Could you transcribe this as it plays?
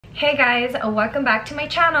Hey guys, welcome back to my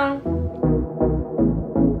channel.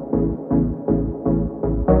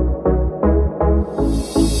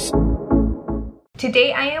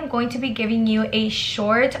 Today I am going to be giving you a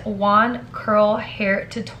short wand curl hair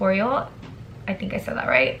tutorial. I think I said that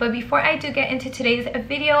right. But before I do get into today's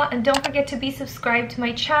video, and don't forget to be subscribed to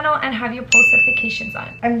my channel and have your post notifications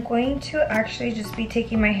on. I'm going to actually just be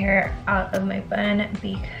taking my hair out of my bun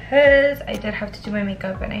because I did have to do my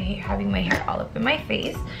makeup and I hate having my hair all up in my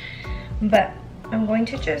face. But I'm going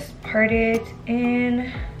to just part it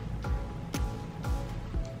in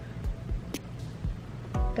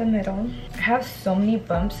the middle. I have so many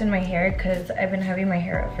bumps in my hair because I've been having my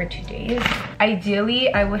hair up for 2 days.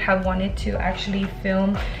 Ideally, I would have wanted to actually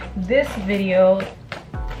film this video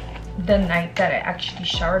the night that I actually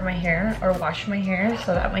showered my hair or washed my hair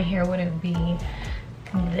so that my hair wouldn't be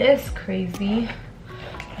this crazy.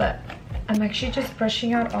 But I'm actually just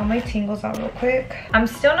brushing out all my tangles out real quick. I'm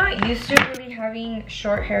still not used to really having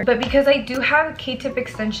short hair, but because I do have K-tip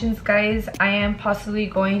extensions, guys, I am possibly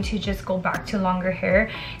going to just go back to longer hair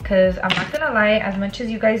because I'm not gonna lie, as much as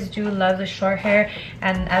you guys do love the short hair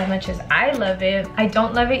and as much as I love it, I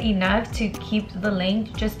don't love it enough to keep the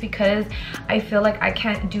length just because I feel like I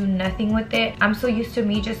can't do nothing with it. I'm so used to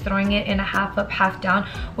me just throwing it in a half up, half down,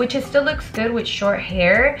 which it still looks good with short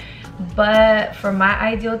hair. But for my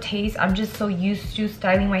ideal taste, I'm just so used to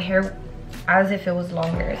styling my hair as if it was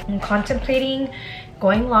longer. I'm contemplating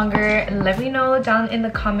going longer. Let me know down in the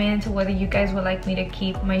comments whether you guys would like me to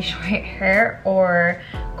keep my short hair or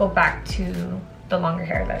go back to the longer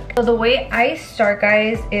hair look. So the way I start,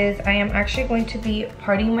 guys, is I am actually going to be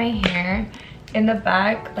parting my hair in the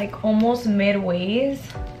back, like almost midways,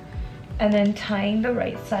 and then tying the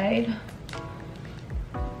right side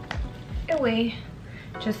away,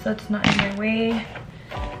 just so it's not in my way.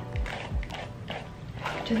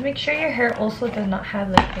 Just make sure your hair also does not have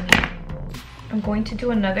like any tangles. I'm going to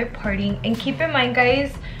do another parting, and keep in mind,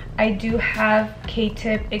 guys, I do have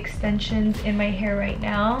K-tip extensions in my hair right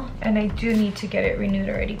now, and I do need to get it renewed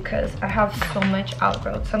already because I have so much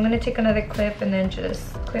outgrowth. So I'm going to take another clip and then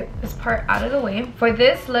just clip this part out of the way. For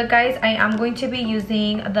this look, guys, I am going to be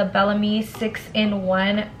using the Bellami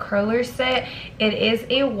 6-in-1 curler set. It is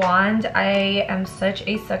a wand. I am such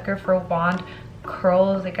a sucker for wand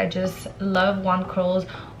curls. Like, I just love wand curls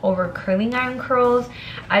over curling iron curls.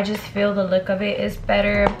 I just feel the look of it is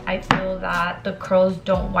better. I feel that the curls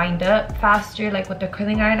don't wind up faster. Like with the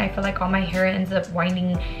curling iron, I feel like all my hair ends up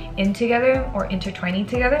winding in together or intertwining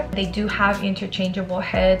together. They do have interchangeable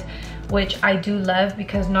heads, which I do love,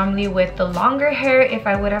 because normally with the longer hair, if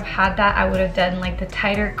I would have had that, I would have done like the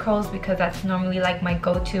tighter curls because that's normally like my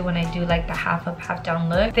go-to when I do like the half up, half down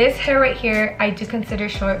look. This hair right here, I do consider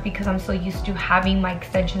short because I'm so used to having my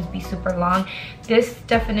extensions be super long. This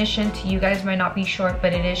definition to you guys might not be short,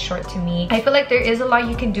 but it is short to me. I feel like there is a lot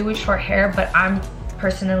you can do with short hair, but I'm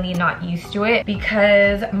personally not used to it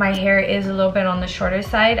because my hair is a little bit on the shorter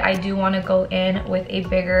side. I do want to go in with a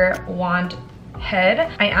bigger wand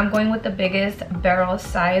head. I am going with the biggest barrel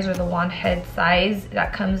size, or the wand head size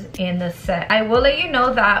that comes in the set. I will let you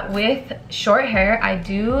know that with short hair, I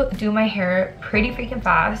do my hair pretty freaking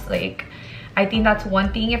fast. Like, I think that's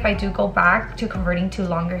one thing, if I do go back to converting to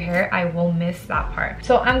longer hair, I will miss that part.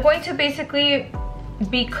 So I'm going to basically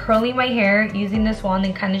be curling my hair using this wand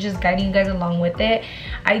and kind of just guiding you guys along with it.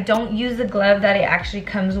 I don't use the glove that it actually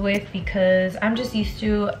comes with because I'm just used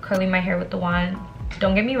to curling my hair with the wand.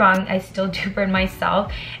 Don't get me wrong, I still do burn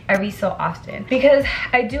myself every so often because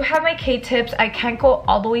I do have my K-tips. I can't go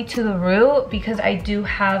all the way to the root because I do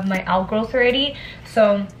have my outgrowth already.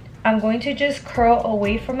 So I'm going to just curl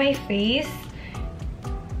away from my face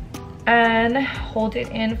and hold it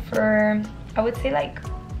in for, I would say, like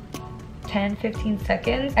 10-15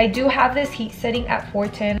 seconds. I do have this heat setting at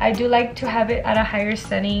 410. I do like to have it at a higher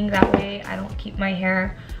setting, that way I don't keep my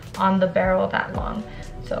hair on the barrel that long.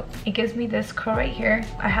 So it gives me this curl right here.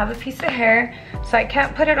 I have a piece of hair, so I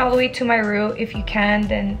can't put it all the way to my root. If you can,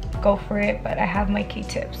 then go for it, but I have my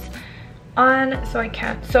K-tips on, so I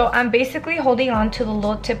can't. So I'm basically holding on to the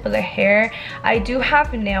little tip of the hair. I do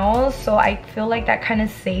have nails, so I feel like that kind of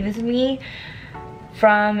saves me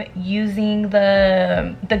from using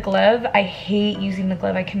the glove. I hate using the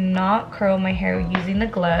glove. I cannot curl my hair using the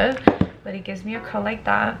glove, but it gives me a curl like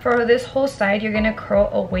that. For this whole side, you're gonna curl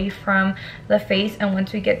away from the face, and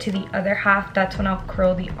once we get to the other half, that's when I'll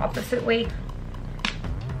curl the opposite way.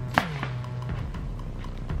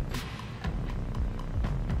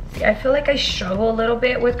 See, I feel like I struggle a little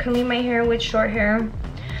bit with curling my hair with short hair.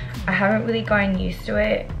 I haven't really gotten used to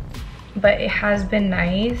it, but it has been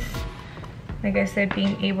nice. Like I said,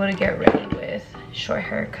 being able to get ready with short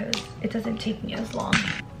hair because it doesn't take me as long.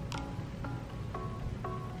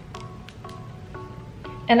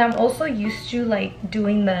 And I'm also used to like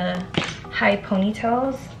doing the high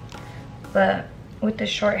ponytails, but with the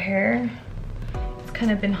short hair, it's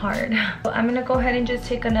kind of been hard. So I'm gonna go ahead and just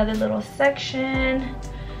take another little section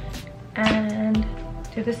and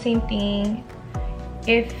do the same thing.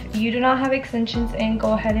 If you do not have extensions in,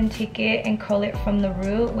 go ahead and take it and curl it from the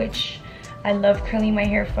root, which I love curling my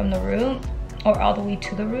hair from the root or all the way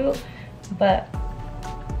to the root, but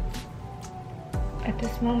at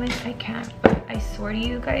this moment I can't. But I swear to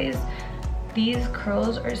you guys, these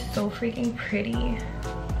curls are so freaking pretty.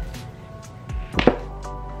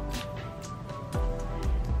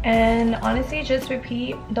 And honestly, just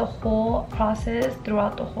repeat the whole process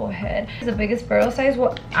throughout the whole head. The biggest barrel size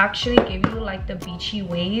will actually give you like the beachy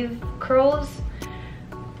wave curls.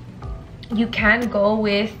 You can go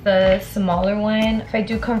with the smaller one. If I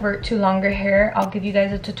do convert to longer hair, I'll give you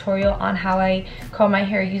guys a tutorial on how I curl my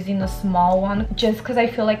hair using the small one, just because I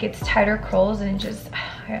feel like it's tighter curls and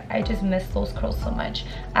I just miss those curls so much.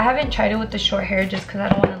 I haven't tried it with the short hair just because I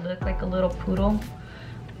don't want to look like a little poodle,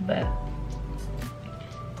 but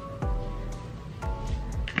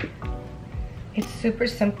it's super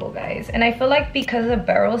simple, guys. And I feel like because the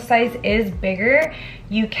barrel size is bigger,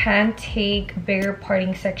 you can take bigger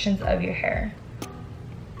parting sections of your hair.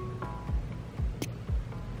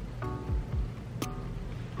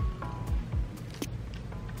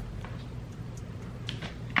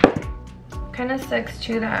 Kind of sucks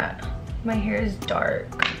too that my hair is dark.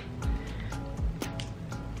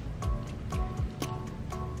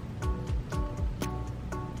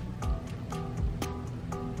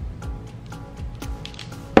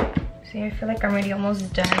 See, I feel like I'm already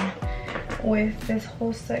almost done with this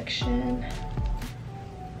whole section.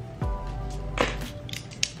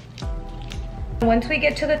 Once we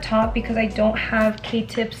get to the top, because I don't have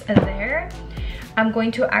K-tips there, I'm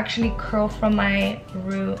going to actually curl from my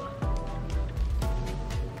root.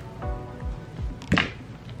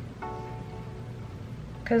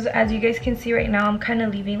 Because as you guys can see right now, I'm kind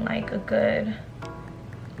of leaving like a good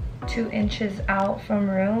 2 inches out from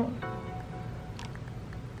root.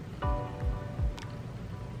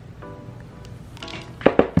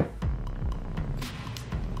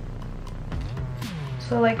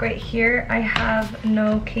 So like right here, I have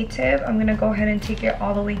no K-tip. I'm gonna go ahead and take it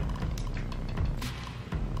all the way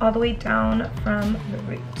down from the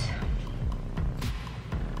root.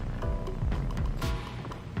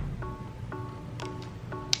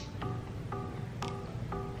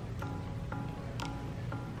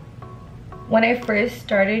 When I first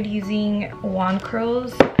started using wand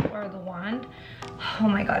curls, or the wand, oh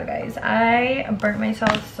my god guys, I burnt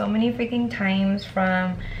myself so many freaking times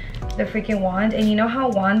from the freaking wand. And you know how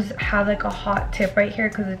wands have like a hot tip right here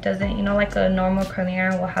because it doesn't, you know, like a normal curling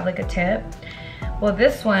iron will have like a tip. Well,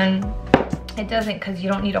 this one, it doesn't, because you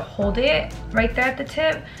don't need to hold it right there at the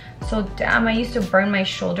tip. So damn, I used to burn my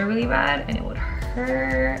shoulder really bad and it would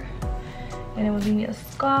hurt and it would leave me a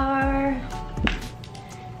scar.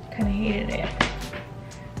 Kind of hated it.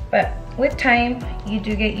 But with time, you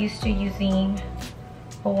do get used to using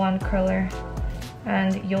a wand curler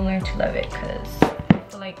and you'll learn to love it, because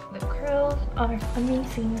like the curls are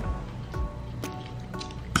amazing.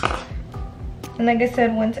 And like I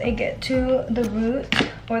said, once I get to the root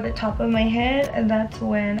or the top of my head, and that's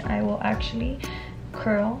when I will actually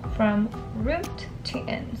curl from root to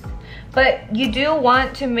ends. But you do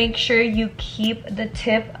want to make sure you keep the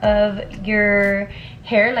tip of your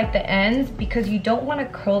hair, like the ends, because you don't want to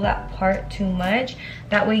curl that part too much.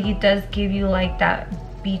 That way it does give you like that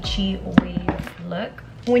beachy wave look.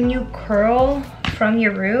 When you curl from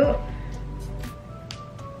your root,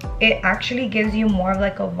 it actually gives you more of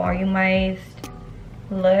like a volumized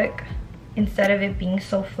look instead of it being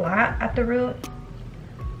so flat at the root.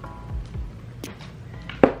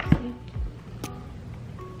 See?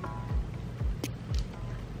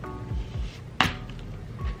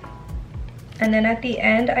 And then at the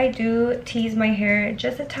end, I do tease my hair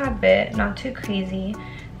just a tad bit, not too crazy,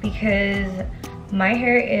 because my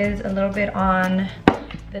hair is a little bit on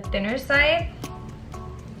the thinner side,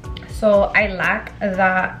 so I lack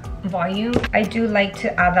that volume. I do like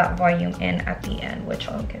to add that volume in at the end, which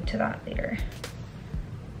I'll get to that later.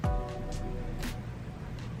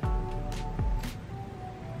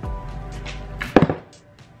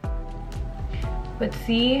 But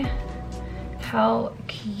see how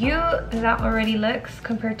cute that already looks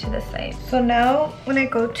compared to the side. So now when I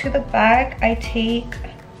go to the back, I take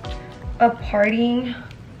a parting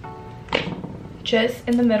just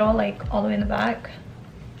in the middle, like all the way in the back,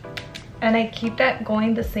 and I keep that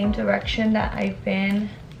going the same direction that I've been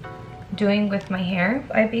doing with my hair.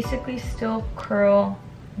 I basically still curl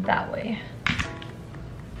that way.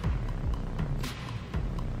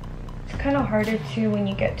 kind of harder too when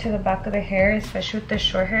you get to the back of the hair, especially with the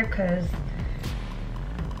short hair, because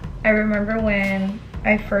I remember when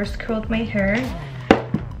I first curled my hair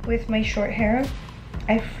with my short hair,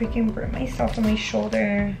 I freaking burnt myself on my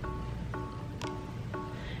shoulder.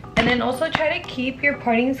 And then also try to keep your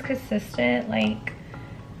partings consistent, like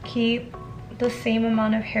keep the same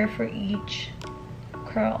amount of hair for each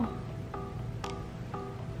curl.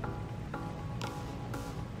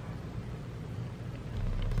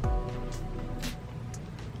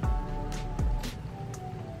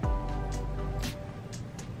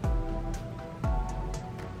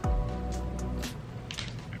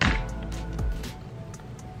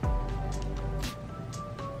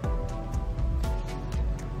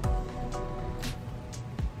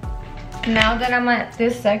 Now that I'm at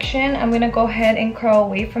this section, I'm gonna go ahead and curl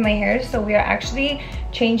away from my hair. So we are actually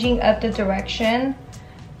changing up the direction.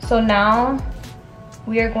 So now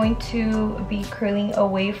we are going to be curling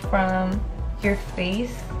away from your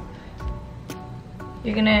face.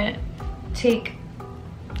 You're gonna take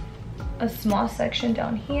a small section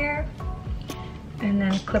down here and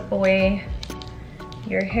then clip away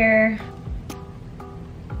your hair.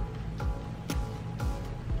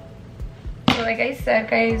 So like I said,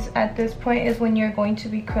 guys, at this point is when you're going to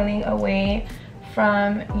be curling away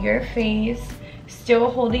from your face,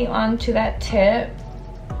 still holding on to that tip,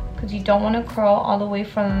 because you don't want to curl all the way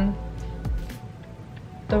from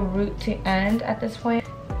the root to end at this point.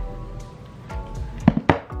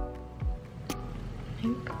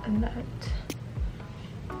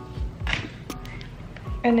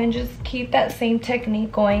 And then just keep that same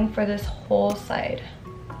technique going for this whole side.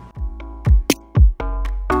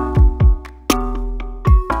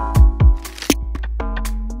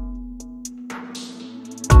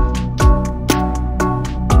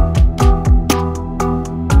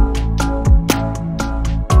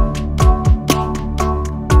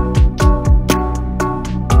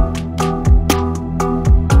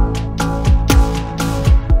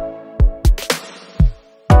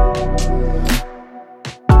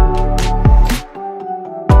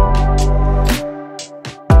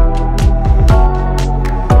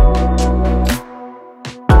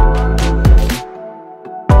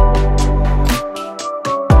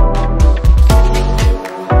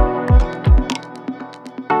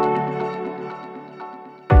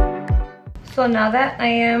 So now that I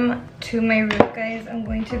am to my root, guys, I'm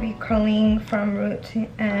going to be curling from root to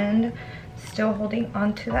end, still holding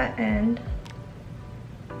on to that end.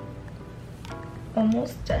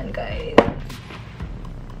 Almost done, guys.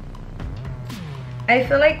 I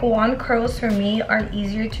feel like wand curls for me are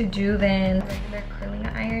easier to do than regular curling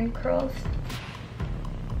iron curls.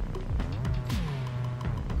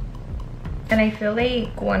 And I feel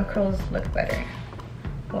like wand curls look better.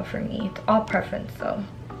 Well, for me, it's all preference though.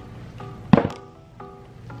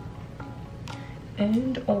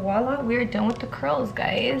 And voila, we're done with the curls,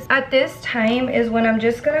 guys. At this time is when I'm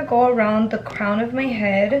just gonna go around the crown of my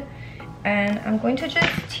head and I'm going to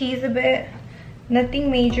just tease a bit.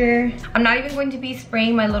 Nothing major. I'm not even going to be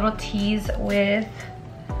spraying my little tees with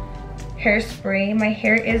hairspray. My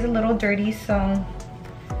hair is a little dirty, so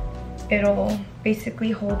it'll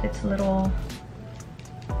basically hold its little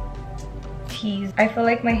tease. I feel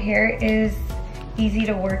like my hair is easy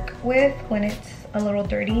to work with when it's a little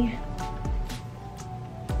dirty.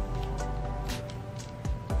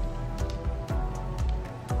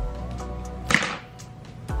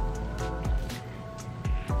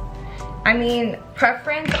 I mean,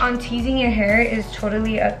 preference on teasing your hair is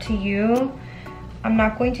totally up to you. I'm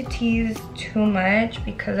not going to tease too much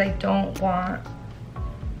because I don't want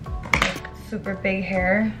like super big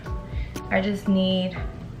hair. I just need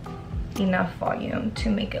enough volume to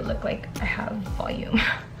make it look like I have volume.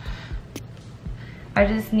 I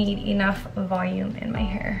just need enough volume in my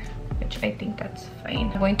hair, which I think that's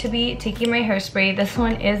fine. I'm going to be taking my hairspray. This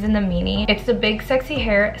one is in the mini. It's the Big Sexy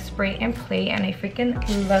Hair Spray and Play, and I freaking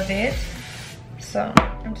love it. So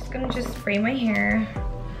I'm just gonna spray my hair.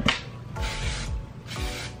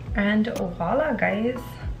 And voila, guys.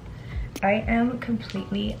 I am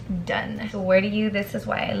completely done. So where do you, this is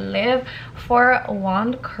why I live for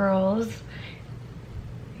wand curls.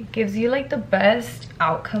 It gives you like the best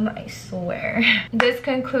outcome, I swear. This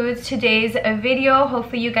concludes today's video.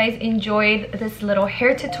 Hopefully you guys enjoyed this little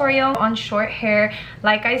hair tutorial on short hair.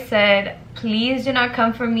 Like I said, Please do not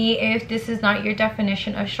come for me if this is not your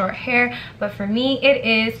definition of short hair, but for me it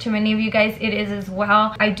is. To many of you guys it is as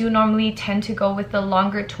well. I do normally tend to go with the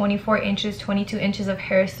longer 24 inches 22 inches of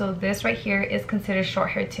hair, so this right here is considered short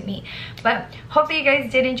hair to me. But hopefully you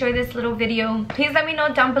guys did enjoy this little video. Please let me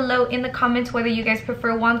know down below in the comments whether you guys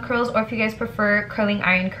prefer wand curls or if you guys prefer curling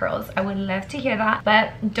iron curls. I would love to hear that.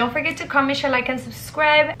 But don't forget to comment, share, like, and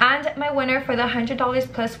subscribe. And my winner for the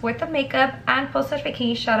 $100 plus worth of makeup and post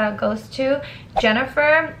notification shout out goes to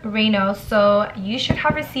Jennifer Reno. So you should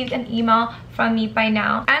have received an email from me by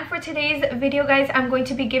now. And for today's video guys, I'm going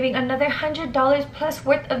to be giving another $100 plus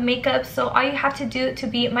worth of makeup. So all you have to do to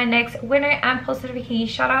be my next winner and post notification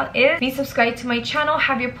shout out is be subscribed to my channel,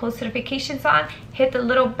 have your post notifications on, hit the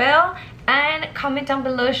little bell, and comment down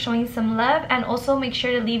below showing some love. And also make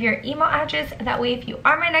sure to leave your email address, that way if you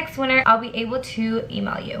are my next winner I'll be able to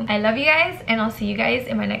email you. I love you guys, and I'll see you guys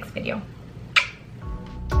in my next video.